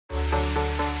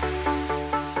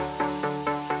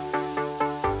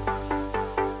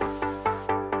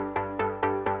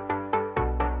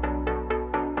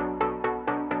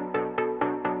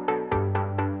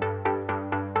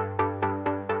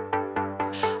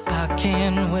I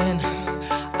can win,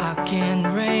 I can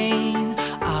reign.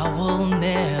 I will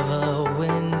never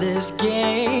win this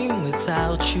game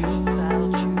without you.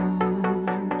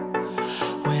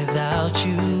 Without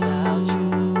you,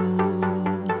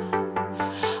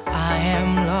 I am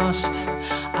lost,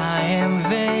 I am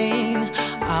vain.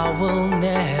 I will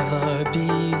never be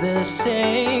the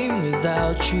same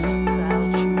without you.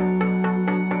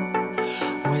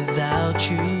 Without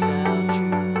you,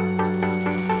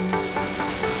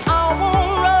 I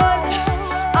won't run,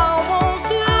 I won't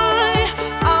fly.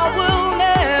 I will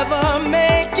never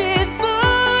make it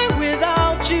by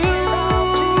without you.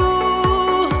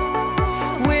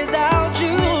 Without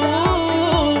you,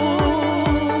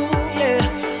 yeah.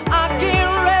 I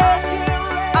can't rest,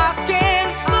 I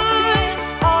can't fight.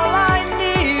 All I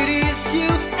need is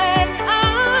you and I.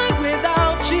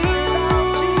 Without you,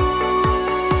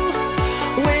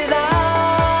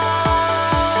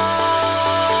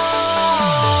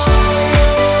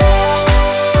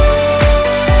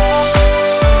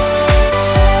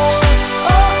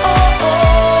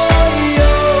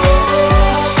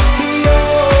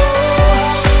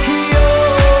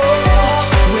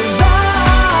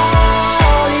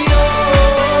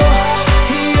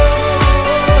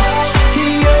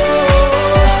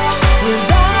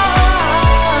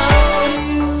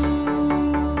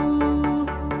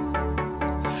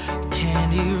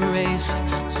 erase,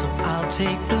 so I'll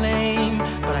take blame,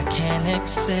 but I can't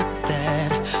accept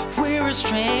that we're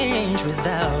estranged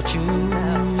without you.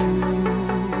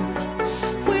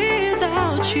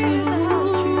 Without you,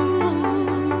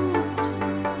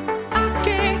 I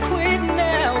can't quit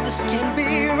now, this can't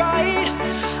be right.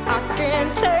 I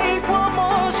can't take one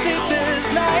more sleepless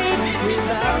night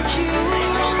without you.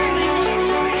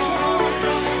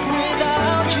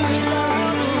 Without you,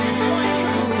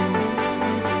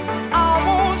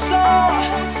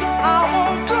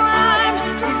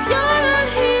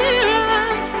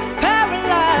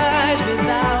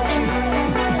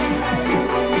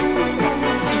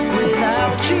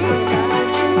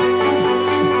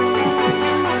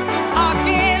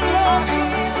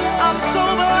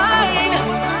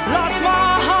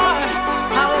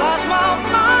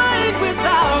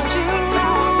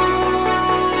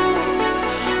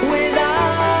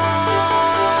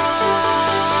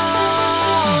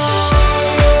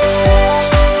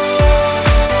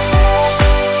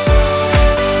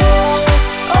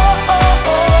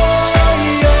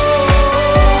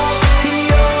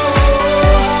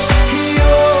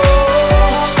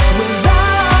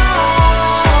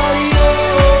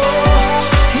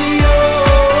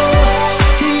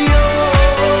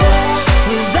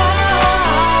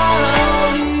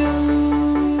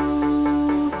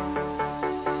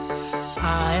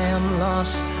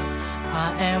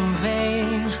 I am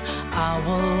vain. I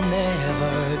will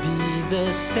never be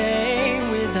the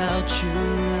same without you.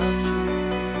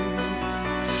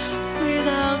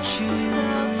 Without you.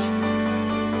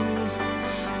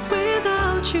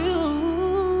 Without you.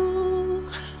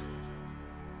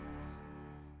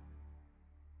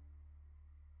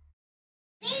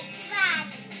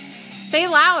 Say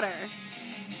louder.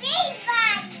 Beef